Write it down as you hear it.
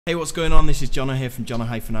Hey, what's going on? This is Jono here from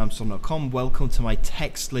jono-armstrong.com. Welcome to my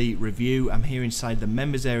TEXTLY review. I'm here inside the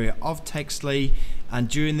members area of TEXTLY, and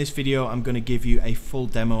during this video I'm going to give you a full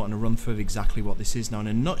demo and a run through of exactly what this is. Now, in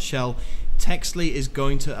a nutshell, TEXTLY is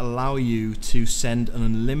going to allow you to send an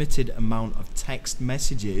unlimited amount of text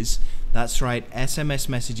messages. That's right, SMS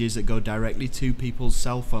messages that go directly to people's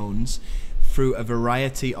cell phones through a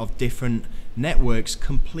variety of different networks,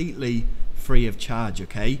 completely free of charge.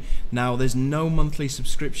 Okay, now there's no monthly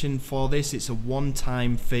subscription for this, it's a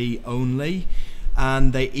one-time fee only,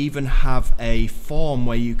 and they even have a form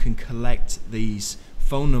where you can collect these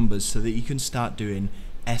phone numbers so that you can start doing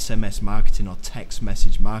SMS marketing or text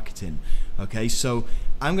message marketing. Okay, so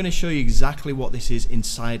I'm going to show you exactly what this is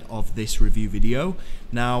inside of this review video.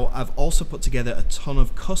 Now, I've also put together a ton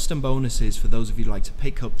of custom bonuses for those of you who like to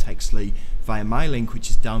pick up TEXTLY via my link, which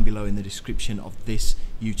is down below in the description of this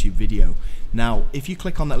YouTube video. Now, if you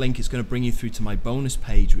click on that link, it's going to bring you through to my bonus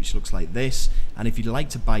page, which looks like this. And if you'd like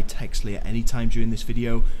to buy TEXTLY at any time during this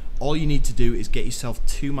video, all you need to do is get yourself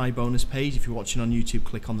to my bonus page. If you're watching on YouTube,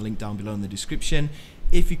 click on the link down below in the description.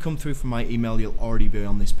 If you come through from my email, you'll already be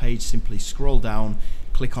on this page. Simply scroll down,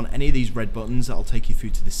 click on any of these red buttons. That'll take you through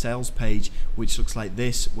to the sales page, which looks like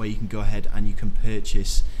this, where you can go ahead and you can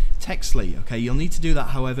purchase TEXTLY. Okay, you'll need to do that,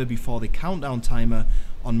 however, before the countdown timer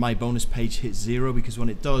on my bonus page hits 0, because when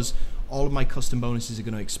it does, all of my custom bonuses are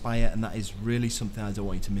going to expire, and that is really something I don't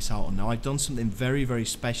want you to miss out on. Now, I've done something very, very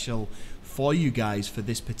special for you guys for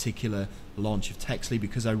this particular launch of TEXTLY,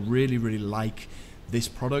 because I really, really like this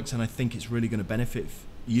product and I think it's really going to benefit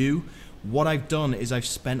you. What I've done is I've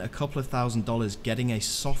spent a couple of $1,000s getting a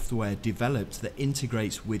software developed that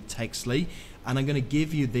integrates with TEXTLY, and I'm going to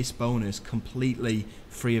give you this bonus completely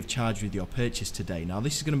free of charge with your purchase today. Now,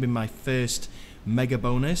 this is going to be my first mega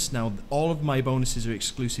bonus. Now, all of my bonuses are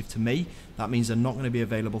exclusive to me. That means they're not going to be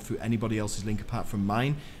available through anybody else's link apart from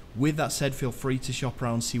mine. With that said, feel free to shop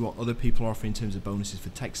around, see what other people are offering in terms of bonuses for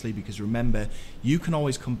TEXTLY, because remember, you can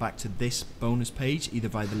always come back to this bonus page either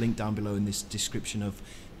via the link down below in this description of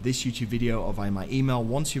this YouTube video or via my email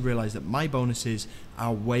once you realize that my bonuses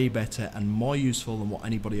are way better and more useful than what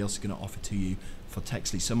anybody else is going to offer to you for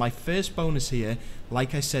TEXTLY. So my first bonus here,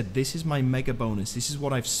 like I said, this is my mega bonus. This is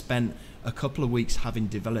what I've spent a couple of weeks having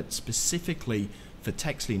developed specifically for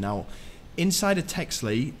TEXTLY. Now, inside of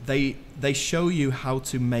TEXTLY, they show you how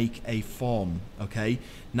to make a form. Okay,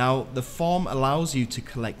 now the form allows you to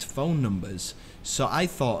collect phone numbers. So I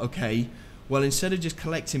thought, okay, well, instead of just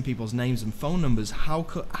collecting people's names and phone numbers, how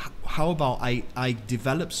about I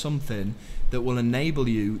develop something that will enable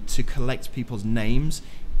you to collect people's names,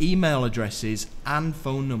 email addresses and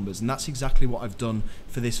phone numbers. And that's exactly what I've done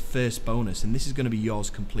for this first bonus, and this is going to be yours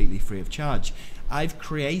completely free of charge. I've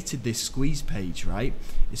created this squeeze page, right?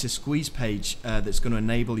 It's a squeeze page that's going to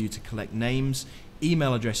enable you to collect names,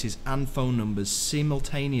 email addresses and phone numbers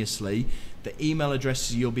simultaneously. The email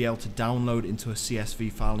addresses you'll be able to download into a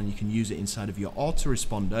CSV file, and you can use it inside of your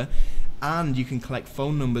autoresponder, and you can collect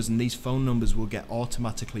phone numbers, and these phone numbers will get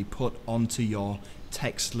automatically put onto your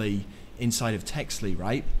TEXTLY inside of TEXTLY,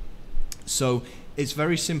 right? So it's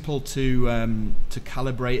very simple to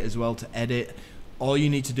calibrate as well, to edit. All you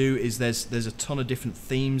need to do is there's a ton of different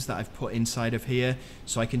themes that I've put inside of here,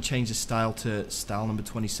 so I can change the style to style number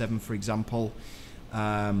 27, for example.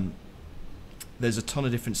 There's a ton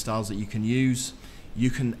of different styles that you can use. You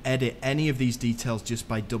can edit any of these details just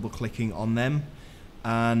by double clicking on them,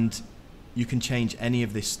 and you can change any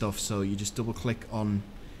of this stuff. So you just double click on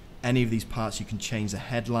any of these parts. You can change the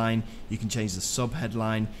headline, you can change the sub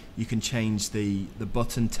headline, you can change the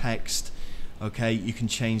button text. Okay, you can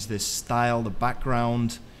change this style, the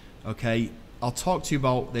background. Okay, I'll talk to you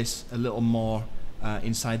about this a little more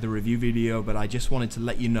inside the review video, but I just wanted to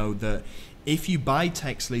let you know that if you buy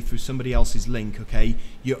TEXTLY through somebody else's link, okay,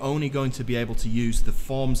 you're only going to be able to use the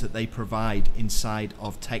forms that they provide inside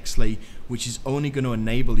of TEXTLY, which is only going to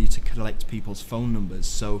enable you to collect people's phone numbers.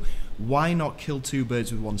 So why not kill two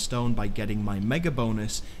birds with one stone by getting my mega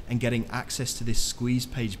bonus and getting access to this squeeze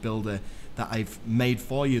page builder that I've made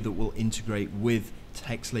for you that will integrate with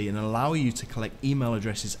TEXTLY and allow you to collect email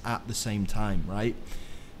addresses at the same time, right?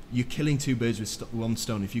 You're killing two birds with one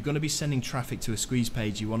stone. If you're going to be sending traffic to a squeeze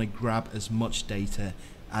page, you want to grab as much data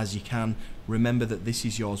as you can. Remember that this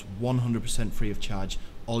is yours 100% free of charge.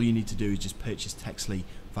 All you need to do is just purchase TEXTLY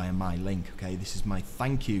via my link. Okay, this is my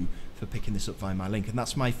thank you for picking this up via my link, and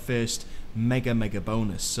that's my first mega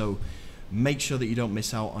bonus. So make sure that you don't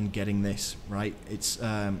miss out on getting this, right? It's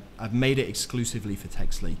I've made it exclusively for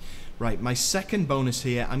TEXTLY. Right, my second bonus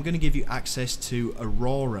here, I'm going to give you access to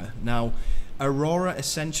Aurora. Now, Aurora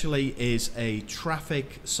essentially is a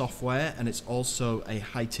traffic software, and it's also a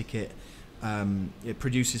high ticket it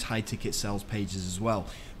produces high ticket sales pages as well.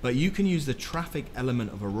 But you can use the traffic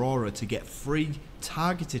element of Aurora to get free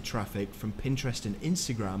targeted traffic from Pinterest and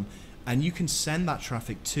Instagram, and you can send that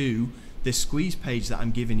traffic to this squeeze page that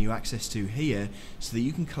I'm giving you access to here, so that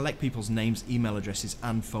you can collect people's names, email addresses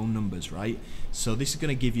and phone numbers, right? So this is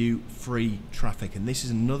going to give you free traffic, and this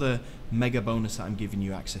is another mega bonus that I'm giving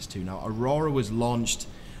you access to. Now Aurora was launched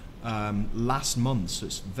last month, so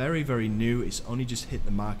it's very, very new. It's only just hit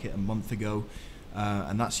the market a month ago,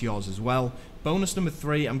 and that's yours as well. Bonus number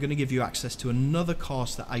 3, I'm going to give you access to another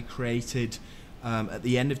course that I created at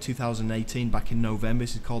the end of 2018, back in November.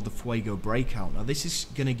 This is called the Fuego Breakout. Now this is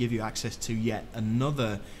going to give you access to yet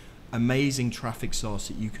another amazing traffic source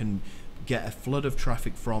that you can get a flood of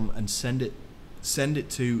traffic from and send it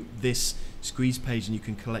to this squeeze page, and you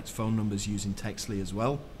can collect phone numbers using Textly as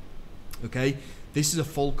well. Okay, this is a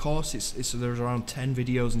full course. There's around 10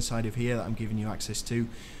 videos inside of here that I'm giving you access to.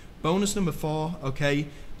 Bonus number 4, okay,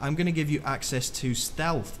 I'm going to give you access to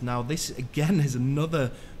Stealth. Now this again is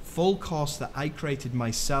another full course that I created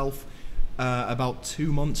myself about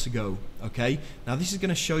 2 months ago. Okay, now this is going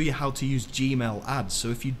to show you how to use Gmail ads. So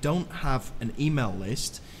if you don't have an email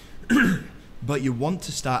list but you want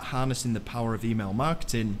to start harnessing the power of email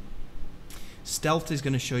marketing, Stealth is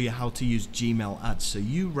going to show you how to use Gmail ads. So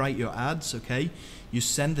you write your ads, okay, you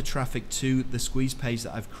send the traffic to the squeeze page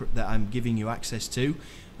that I'm giving you access to,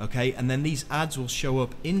 okay, and then these ads will show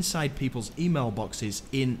up inside people's email boxes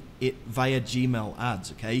via Gmail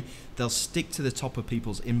ads. Okay, they'll stick to the top of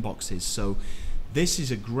people's inboxes. So this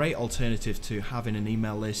is a great alternative to having an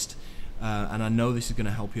email list, and I know this is going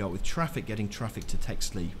to help you out with traffic, getting traffic to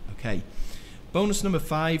Textly. Okay, bonus number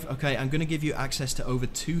 5, okay, I'm going to give you access to over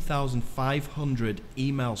 2,500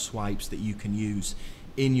 email swipes that you can use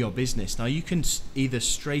in your business. Now you can either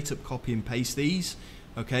straight up copy and paste these,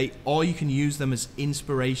 okay, or you can use them as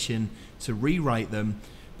inspiration to rewrite them.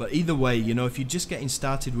 But either way, you know, if you're just getting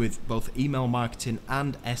started with both email marketing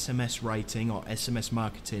and SMS writing or SMS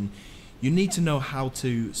marketing, you need to know how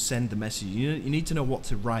to send the message. You need to know what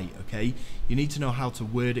to write, okay? You need to know how to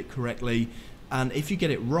word it correctly. And if you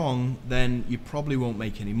get it wrong, then you probably won't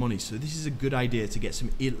make any money. So this is a good idea to get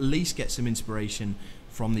at least get some inspiration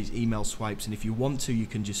from these email swipes, and if you want to, you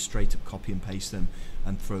can just straight up copy and paste them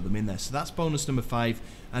and throw them in there. So that's bonus number 5.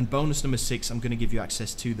 And bonus number 6, I'm going to give you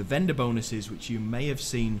access to the vendor bonuses, which you may have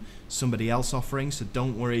seen somebody else offering, so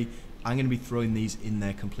don't worry, I'm going to be throwing these in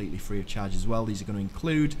there completely free of charge as well. These are going to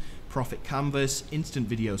include Profit Canvas, Instant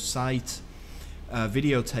Video Site,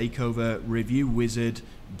 Video Takeover, Review Wizard,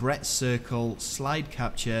 Brett's Circle, Slide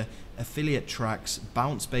Capture, Affiliate Tracks,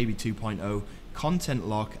 Bounce Baby 2.0, Content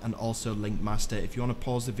Lock, and also Link Master. If you want to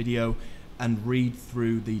pause the video and read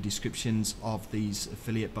through the descriptions of these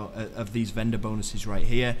vendor bonuses right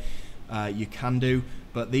here, you can do,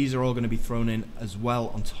 but these are all going to be thrown in as well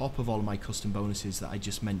on top of all of my custom bonuses that I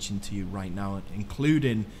just mentioned to you right now,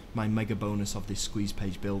 including my mega bonus of this squeeze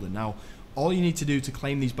page builder. Now all you need to do to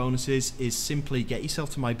claim these bonuses is simply get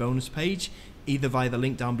yourself to my bonus page, either via the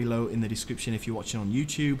link down below in the description if you're watching on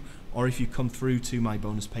YouTube, or if you come through to my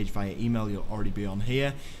bonus page via email, you'll already be on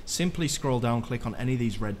here. Simply scroll down, click on any of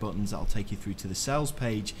these red buttons, that'll take you through to the sales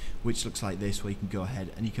page, which looks like this, where you can go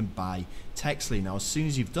ahead and you can buy Textly. Now as soon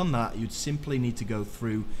as you've done that, you'd simply need to go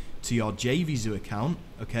through to your JVZoo account,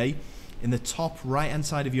 okay? In the top right hand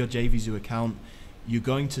side of your JVZoo account, you're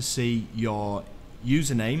going to see your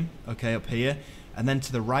username, okay, up here, and then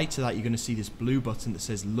to the right of that you're going to see this blue button that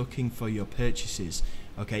says looking for your purchases.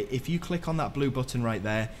 Okay, if you click on that blue button right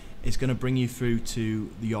there, it's going to bring you through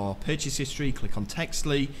to your purchase history. Click on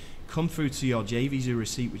Textly, come through to your JVZoo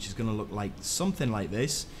receipt, which is going to look like something like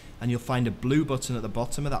this, and you'll find a blue button at the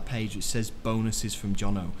bottom of that page which says bonuses from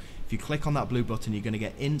Jono. If you click on that blue button, you're going to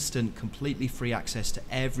get instant, completely free access to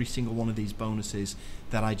every single one of these bonuses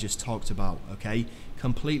that I just talked about, okay?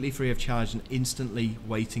 Completely free of charge and instantly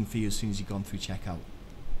waiting for you as soon as you've gone through checkout.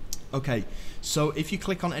 Okay, so if you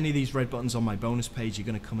click on any of these red buttons on my bonus page, you're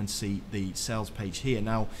going to come and see the sales page here.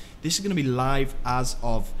 Now, this is going to be live as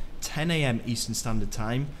of 10 AM Eastern Standard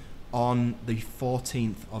Time on the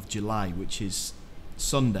 14th of July, which is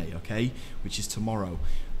Sunday, okay? Which is tomorrow,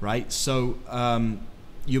 right? So,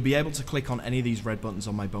 you'll be able to click on any of these red buttons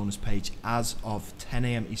on my bonus page as of 10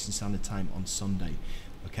 AM Eastern Standard Time on Sunday.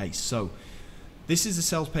 Okay, so this is the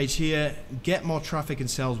sales page here. Get more traffic and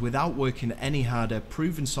sales without working any harder.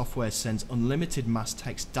 Proven software sends unlimited mass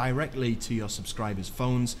text directly to your subscribers'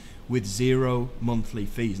 phones with 0 monthly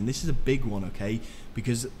fees. And this is a big one, okay?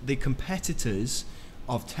 Because the competitors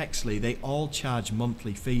of Textly, they all charge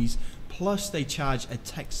monthly fees, plus they charge a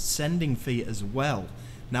text sending fee as well.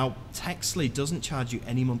 Now, Textly doesn't charge you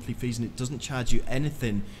any monthly fees, and it doesn't charge you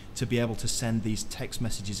anything to be able to send these text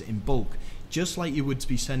messages in bulk. Just like you would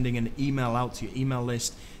be sending an email out to your email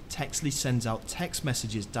list, TEXTLY sends out text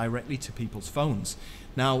messages directly to people's phones.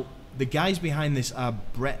 Now, the guys behind this are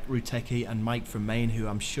Brett Rutecki and Mike from Maine, who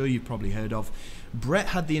I'm sure you've probably heard of. Brett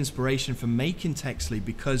had the inspiration for making TEXTLY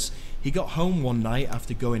because he got home one night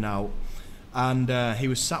after going out, and he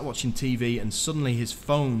was sat watching TV, and suddenly his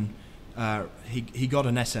phone, he got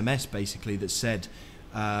an SMS basically that said,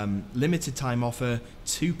 limited time offer,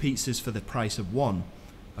 2 pizzas for the price of 1.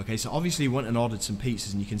 Okay, so obviously he went and ordered some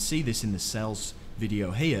pizzas, and you can see this in the sales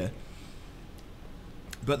video here.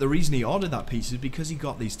 But the reason he ordered that pizza is because he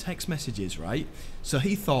got these text messages, right? So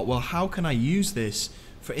he thought, well, how can I use this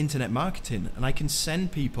for internet marketing? And I can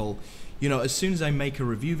send people, you know, as soon as I make a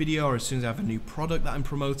review video or as soon as I have a new product that I'm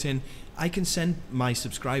promoting, I can send my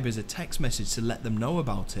subscribers a text message to let them know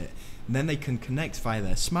about it. And then they can connect via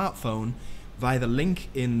their smartphone, via the link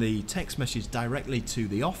in the text message directly to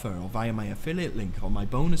the offer, or via my affiliate link or my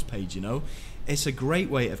bonus page, you know. It's a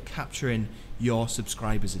great way of capturing your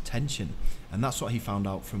subscribers' attention. And that's what he found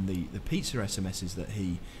out from the pizza SMSs that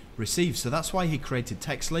he received. So that's why he created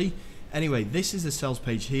TEXTLY. Anyway, this is the sales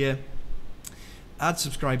page here. Add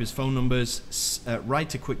subscribers' phone numbers,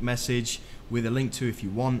 write a quick message with a link to if you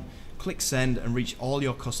want, click send, and reach all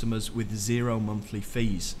your customers with 0 monthly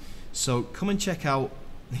fees. So come and check out,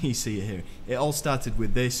 you see it here. It all started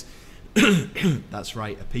with this. That's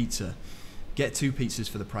right, a pizza. Get 2 pizzas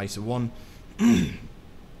for the price of 1.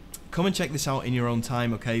 Come and check this out in your own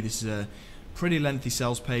time, okay? This is a pretty lengthy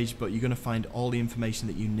sales page, but you're going to find all the information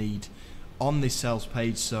that you need on this sales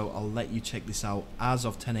page, so I'll let you check this out as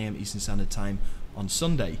of 10 AM Eastern Standard Time on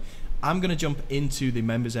Sunday. I'm going to jump into the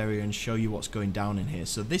members area and show you what's going down in here.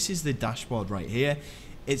 So this is the dashboard right here.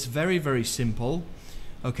 It's very, very simple,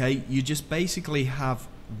 okay? You just basically have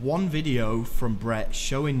one video from Brett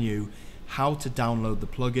showing you how to download the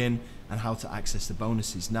plugin and how to access the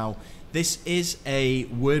bonuses. Now, this is a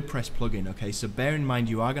WordPress plugin, okay? So bear in mind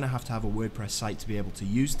you are going to have a WordPress site to be able to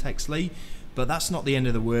use TEXTLY, but that's not the end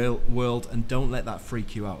of the world, and don't let that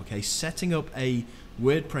freak you out, okay? Setting up a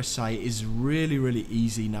WordPress site is really, really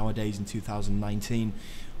easy nowadays in 2019.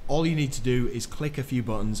 All you need to do is click a few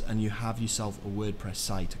buttons and you have yourself a WordPress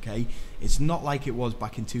site, okay? It's not like it was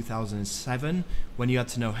back in 2007 when you had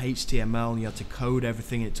to know HTML and you had to code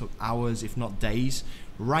everything. It took hours, if not days.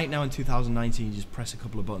 Right now in 2019, you just press a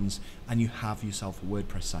couple of buttons and you have yourself a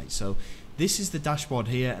WordPress site. So this is the dashboard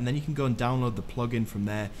here, and then you can go and download the plugin from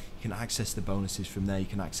there. You can access the bonuses from there. You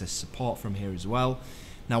can access support from here as well.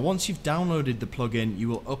 Now, once you've downloaded the plugin, you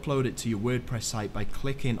will upload it to your WordPress site by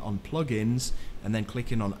clicking on plugins and then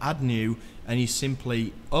clicking on add new, and you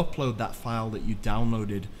simply upload that file that you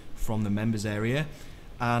downloaded from the members area,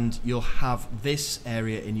 and you'll have this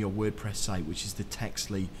area in your WordPress site, which is the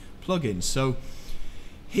TEXTLY plugin. So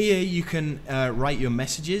here you can write your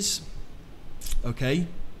messages, okay?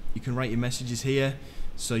 You can write your messages here.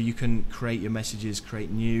 So you can create your messages,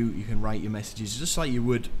 create new, you can write your messages just like you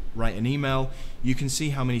would write an email. You can see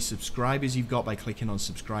how many subscribers you've got by clicking on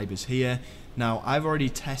subscribers here. Now, I've already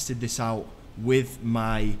tested this out with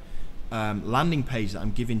my landing page that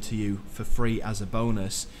I'm giving to you for free as a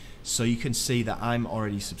bonus. So you can see that I'm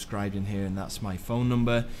already subscribed in here, and that's my phone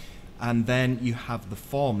number. And then you have the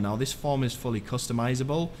form. Now, this form is fully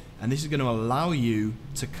customizable, and this is going to allow you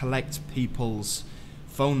to collect people's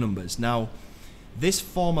phone numbers. Now, this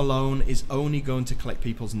form alone is only going to collect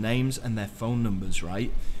people's names and their phone numbers,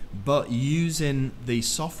 right? But using the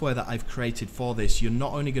software that I've created for this, you're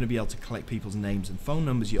not only going to be able to collect people's names and phone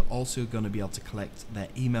numbers, you're also going to be able to collect their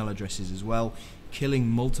email addresses as well, killing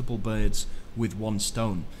multiple birds with one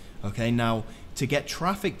stone. Okay, now to get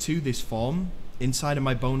traffic to this form, inside of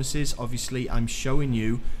my bonuses, obviously I'm showing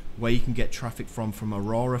you where you can get traffic from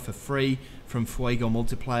Aurora for free, from Fuego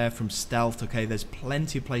Multiplier, from Stealth. Okay, there's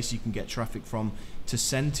plenty of places you can get traffic from to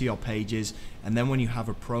send to your pages, and then when you have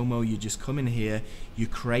a promo, you just come in here, you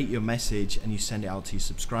create your message, and you send it out to your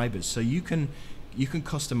subscribers. So you can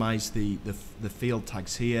customize the field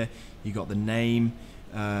tags here. You got the name,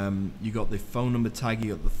 you got the phone number tag,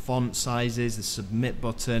 you got the font sizes, the submit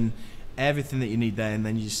button, everything that you need there, and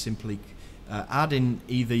then you just simply add in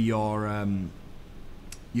either your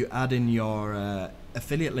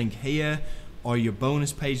affiliate link here, or your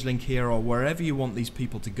bonus page link here, or wherever you want these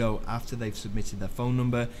people to go after they've submitted their phone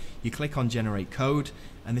number. You click on generate code,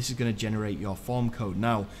 and this is going to generate your form code.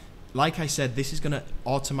 Now, like I said, this is going to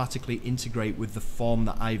automatically integrate with the form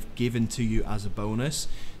that I've given to you as a bonus.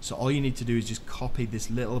 So all you need to do is just copy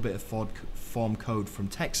this little bit of form code from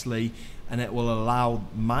TEXTLY, and it will allow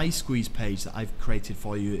my squeeze page that I've created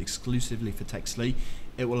for you exclusively for TEXTLY.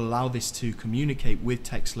 It will allow this to communicate with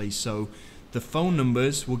TEXTLY, so the phone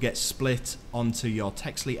numbers will get split onto your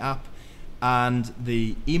TEXTLY app, and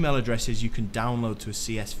the email addresses you can download to a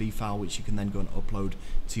CSV file, which you can then go and upload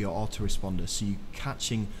to your autoresponder. So you're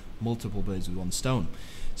catching multiple birds with one stone.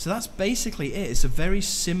 So that's basically it. It's a very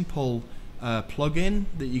simple plugin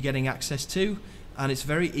that you're getting access to, and it's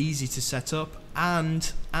very easy to set up,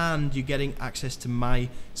 and you're getting access to my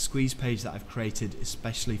squeeze page that I've created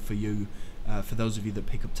especially for you, for those of you that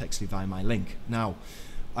pick up TEXTLY via my link. Now,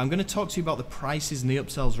 I'm going to talk to you about the prices and the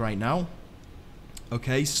upsells right now.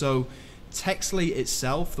 Okay, so TEXTLY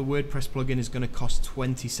itself, the WordPress plugin, is going to cost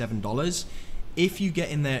 $27. If you get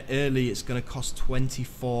in there early, it's going to cost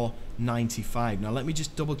 $24.95. Now let me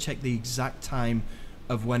just double check the exact time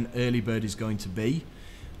of when early bird is going to be,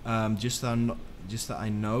 just that I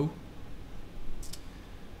know.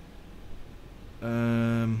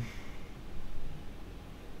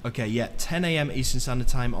 Okay, yeah, 10 AM Eastern Standard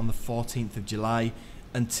Time on the 14th of July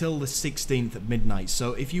until the 16th at midnight.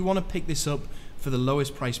 So if you want to pick this up for the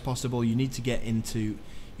lowest price possible, you need to get in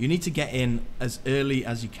as early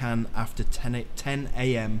as you can after 10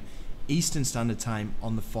 AM Eastern Standard Time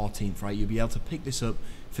on the 14th, right? You'll be able to pick this up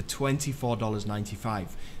for $24.95.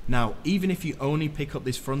 Now, even if you only pick up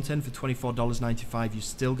this front end for $24.95, you're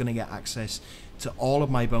still going to get access to all of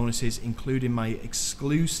my bonuses, including my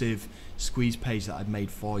exclusive squeeze page that I've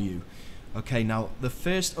made for you. Okay, now the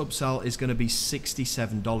first upsell is going to be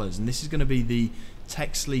 $67, and this is going to be the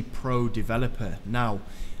TEXTLY Pro Developer. Now,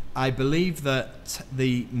 I believe that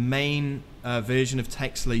the main version of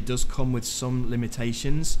TEXTLY does come with some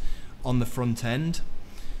limitations on the front end.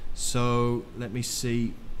 So let me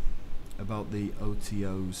see about the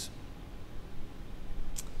OTOs.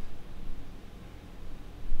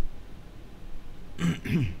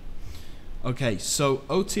 Okay, so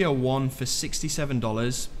OTO 1 for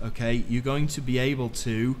 $67, okay, you're going to be able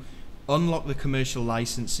to unlock the commercial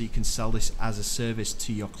license so you can sell this as a service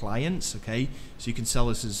to your clients, okay? So you can sell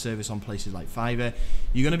this as a service on places like Fiverr.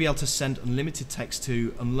 You're going to be able to send unlimited text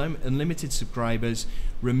to unlimited subscribers,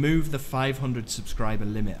 remove the 500 subscriber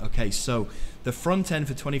limit, okay? So the front end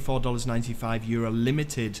for $24.95, you are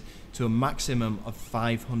limited to a maximum of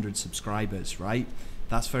 500 subscribers, right?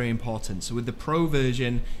 That's very important. So with the Pro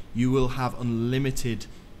version, you will have unlimited,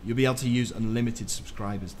 you'll be able to use unlimited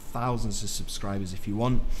subscribers, thousands of subscribers if you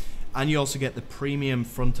want. And you also get the premium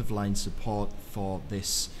front of line support for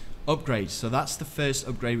this upgrade. So that's the first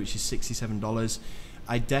upgrade, which is $67.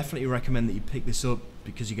 I definitely recommend that you pick this up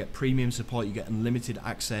because you get premium support, you get unlimited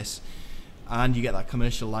access, and you get that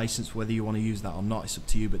commercial license. Whether you want to use that or not, it's up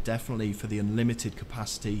to you, but definitely for the unlimited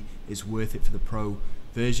capacity, it's worth it for the Pro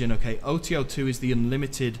version. Okay, OTO 2 is the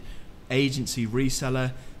unlimited agency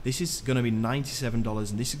reseller. This is going to be $97,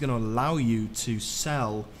 and this is going to allow you to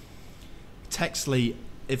sell TEXTLY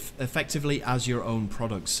effectively as your own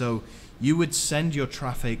product. So you would send your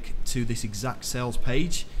traffic to this exact sales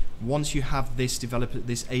page once you have this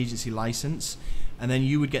this agency license, and then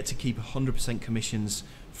you would get to keep 100% commissions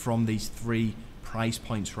from these 3 price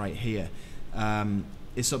points right here.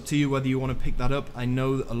 It's up to you whether you want to pick that up. I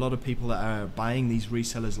know a lot of people that are buying these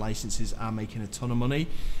resellers licenses are making a ton of money,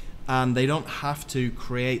 and they don't have to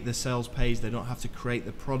create the sales page, they don't have to create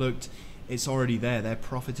the product. It's already there. They're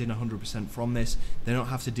profiting 100% from this. They don't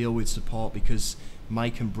have to deal with support because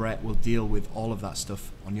Mike and Brett will deal with all of that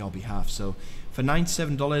stuff on your behalf. So for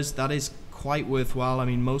 $97, that is quite worthwhile. I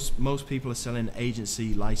mean, most people are selling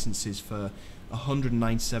agency licenses for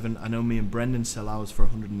 $197. I know me and Brendan sell ours for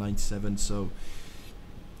 $197, so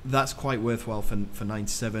that's quite worthwhile for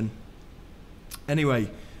 $97. Anyway,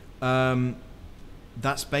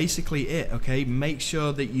 that's basically it. Okay, make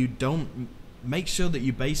sure that you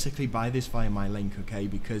basically buy this via my link, okay,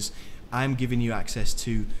 because I'm giving you access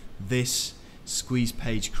to this squeeze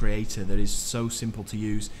page creator that is so simple to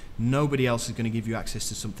use. Nobody else is going to give you access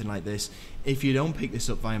to something like this. If you don't pick this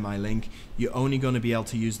up via my link, you're only going to be able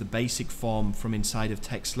to use the basic form from inside of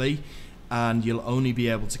TEXTLY, and you'll only be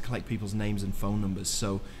able to collect people's names and phone numbers.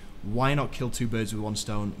 So why not kill 2 birds with 1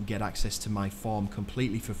 stone and get access to my form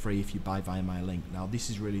completely for free if you buy via my link? Now this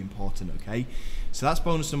is really important, okay? So that's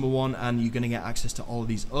bonus number 1, and you're going to get access to all of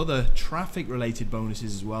these other traffic related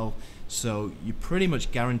bonuses as well. So you're pretty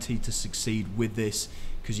much guaranteed to succeed with this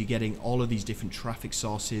because you're getting all of these different traffic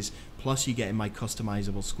sources, plus you're getting my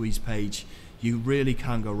customizable squeeze page. You really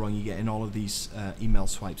can't go wrong. You're getting all of these email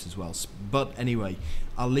swipes as well. But anyway,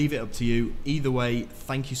 I'll leave it up to you. Either way,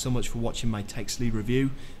 thank you so much for watching my TEXTLY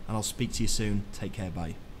review, and I'll speak to you soon. Take care,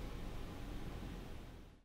 bye.